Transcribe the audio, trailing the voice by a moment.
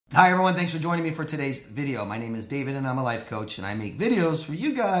Hi everyone, thanks for joining me for today's video. My name is David and I'm a life coach and I make videos for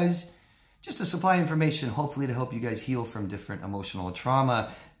you guys just to supply information, hopefully to help you guys heal from different emotional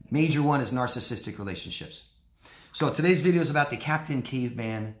trauma. Major one is narcissistic relationships. So today's video is about the Captain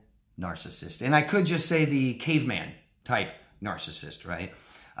Caveman narcissist. And I could just say the caveman type narcissist, right?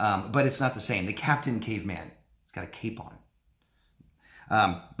 But it's not the same. The Captain Caveman, it's got a cape on.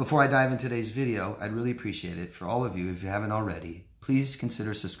 Before I dive into today's video, I'd really appreciate it for all of you, if you haven't already, please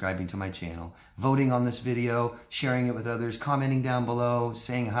consider subscribing to my channel, voting on this video, sharing it with others, commenting down below,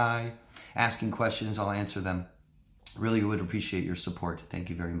 saying hi, asking questions. I'll answer them. Really would appreciate your support.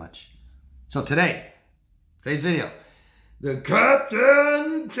 Thank you very much. So today's video, the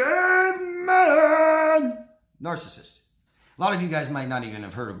Captain Caveman narcissist. A lot of you guys might not even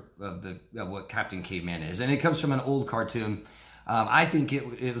have heard of what Captain Caveman is, and it comes from an old cartoon. I think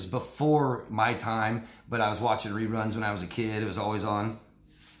it was before my time, but I was watching reruns when I was a kid. It was always on,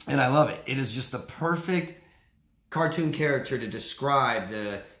 and I love it. It is just the perfect cartoon character to describe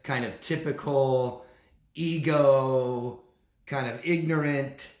the kind of typical ego, kind of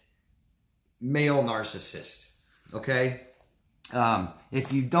ignorant male narcissist, okay?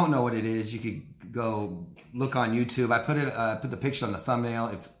 If you don't know what it is, you could go look on YouTube. I put the picture on the thumbnail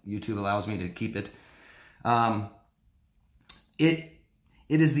if YouTube allows me to keep it. It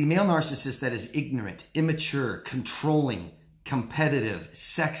is the male narcissist that is ignorant, immature, controlling, competitive,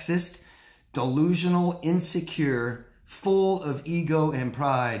 sexist, delusional, insecure, full of ego and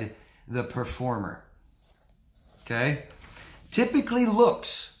pride, the performer. Okay? Typically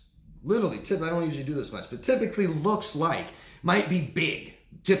looks, I don't usually do this much, but typically looks like, might be big,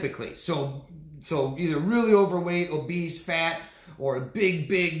 typically. So either really overweight, obese, fat, or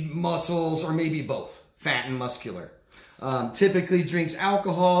big muscles, or maybe both, fat and muscular. Typically drinks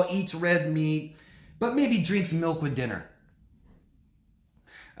alcohol, eats red meat, but maybe drinks milk with dinner.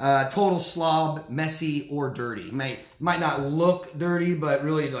 Total slob, messy or dirty. Might not look dirty, but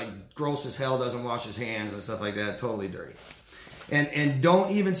really like gross as hell, doesn't wash his hands and stuff like that. Totally dirty. And don't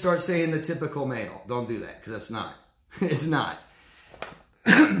even start saying the typical male. Don't do that, because that's not. It's not.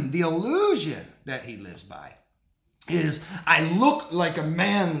 The illusion that he lives by is, I look like a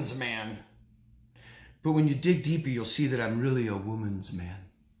man's man. But when you dig deeper, you'll see that I'm really a woman's man.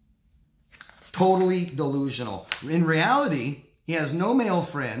 Totally delusional. In reality, he has no male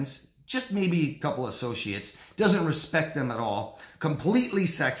friends, just maybe a couple associates, doesn't respect them at all, completely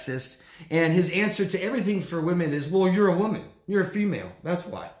sexist, and his answer to everything for women is, well, you're a woman, you're a female, that's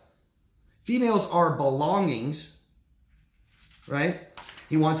why. Females are belongings, right?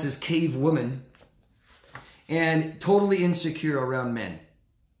 He wants his cave woman, and totally insecure around men.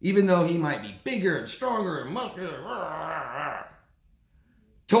 Even though he might be bigger and stronger and muscular,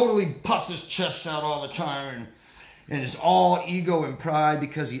 totally puffs his chest out all the time and is all ego and pride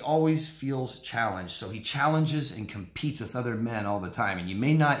because he always feels challenged. So he challenges and competes with other men all the time. And you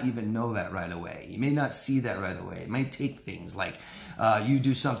may not even know that right away. You may not see that right away. It might take things like you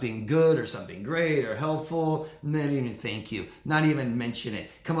do something good or something great or helpful, not even thank you, not even mention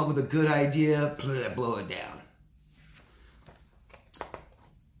it. Come up with a good idea, blow it down.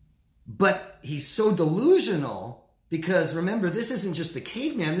 But he's so delusional because, remember, this isn't just the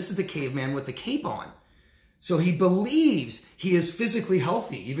caveman. This is the caveman with the cape on. So he believes he is physically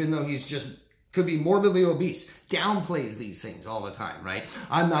healthy, even though he's just, could be morbidly obese. Downplays these things all the time, right?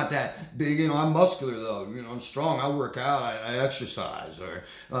 I'm not that big, I'm muscular though. I'm strong. I work out. I exercise. Or,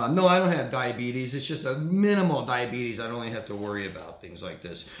 no, I don't have diabetes. It's just a minimal diabetes. I don't really have to worry about things like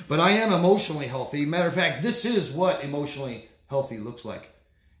this. But I am emotionally healthy. Matter of fact, this is what emotionally healthy looks like.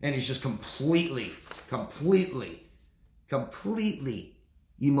 And he's just completely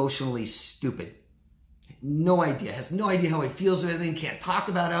emotionally stupid. No idea. Has no idea how he feels or anything. Can't talk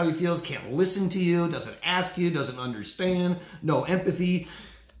about how he feels. Can't listen to you. Doesn't ask you. Doesn't understand. No empathy.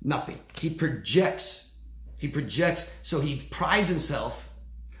 Nothing. He projects. So he prides himself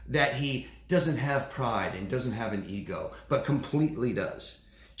that he doesn't have pride and doesn't have an ego, but completely does.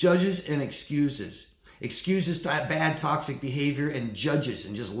 Judges and excuses. Excuses bad toxic behavior and judges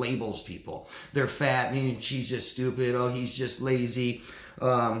and just labels people. They're fat, meaning she's just stupid. Oh, he's just lazy.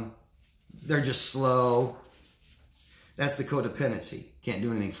 They're just slow. That's the codependency. Can't do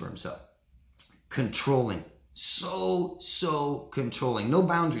anything for himself. Controlling. So controlling. No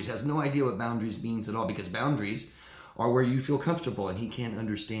boundaries. Has no idea what boundaries means at all, because boundaries are where you feel comfortable, and he can't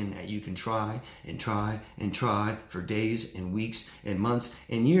understand that. You can try and try and try for days and weeks and months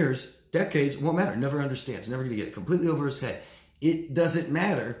and years. Decades, won't matter, never understands, never gonna get it, completely over his head. It doesn't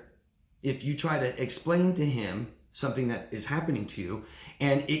matter if you try to explain to him something that is happening to you,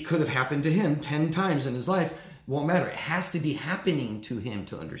 and it could have happened to him 10 times in his life. Won't matter. It has to be happening to him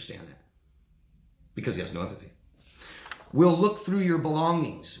to understand that. Because he has no empathy. We'll look through your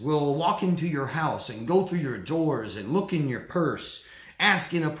belongings. We'll walk into your house and go through your drawers and look in your purse,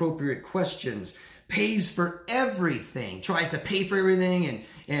 ask inappropriate questions, pays for everything, tries to pay for everything,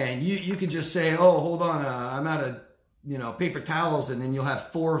 and you can just say, oh, hold on, I'm out of paper towels, and then you'll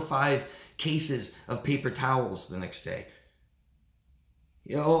have 4 or 5 cases of paper towels the next day.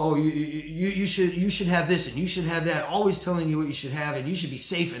 You should have this and you should have that, always telling you what you should have, and you should be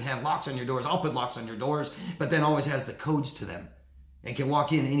safe and have locks on your doors. I'll put locks on your doors, but then always has the codes to them and can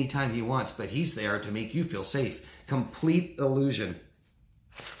walk in anytime he wants, but he's there to make you feel safe. Complete illusion.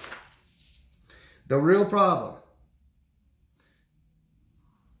 The real problem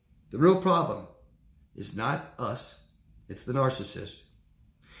is not us, it's the narcissist.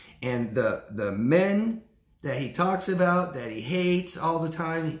 And the men that he talks about, that he hates all the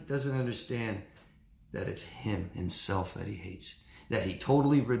time, he doesn't understand that it's himself that he hates, that he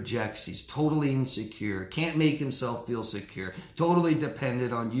totally rejects. He's totally insecure, can't make himself feel secure, totally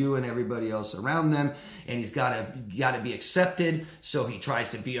dependent on you and everybody else around them, and he's got to be accepted, so he tries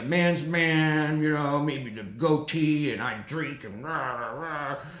to be a man's man, maybe the goatee, and I drink, and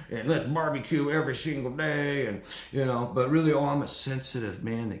and let's barbecue every single day, and but really, I'm a sensitive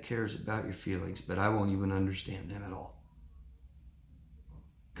man that cares about your feelings, but I won't even understand them at all,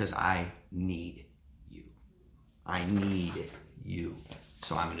 because I need you. I need you.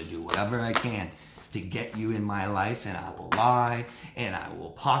 So I'm going to do whatever I can to get you in my life, and I will lie, and I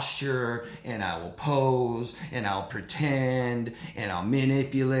will posture, and I will pose, and I'll pretend, and I'll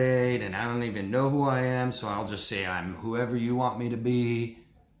manipulate, and I don't even know who I am, so I'll just say I'm whoever you want me to be,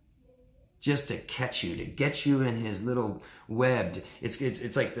 just to catch you, to get you in his little web.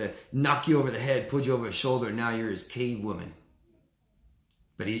 It's like the knock you over the head, put you over his shoulder, now you're his cave woman.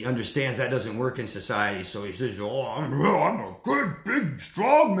 But he understands that doesn't work in society, so he says, oh, I'm a good, big,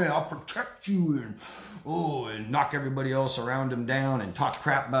 strong man. I'll protect you, and knock everybody else around him down, and talk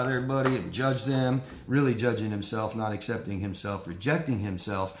crap about everybody, and judge them, really judging himself, not accepting himself, rejecting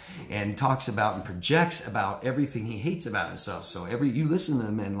himself, and talks about and projects about everything he hates about himself. So you listen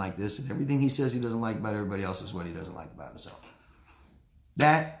to men like this, and everything he says he doesn't like about everybody else is what he doesn't like about himself.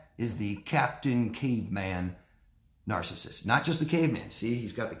 That is the Captain Caveman narcissist. Not just the caveman. See,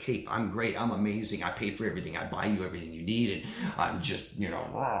 he's got the cape. I'm great. I'm amazing. I pay for everything. I buy you everything you need. And I'm just,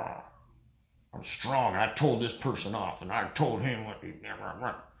 I'm strong. I told this person off, and I told him what he...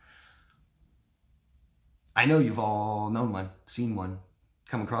 I know you've all known one, seen one,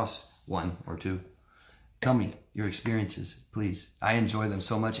 come across one or two. Tell me your experiences, please. I enjoy them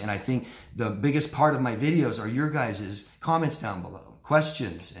so much. And I think the biggest part of my videos are your guys' comments down below,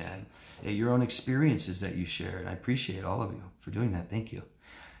 questions, and your own experiences that you share. And I appreciate all of you for doing that. Thank you.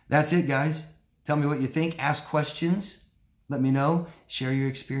 That's it, guys. Tell me what you think. Ask questions. Let me know. Share your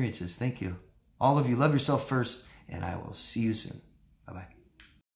experiences. Thank you. All of you, love yourself first, and I will see you soon.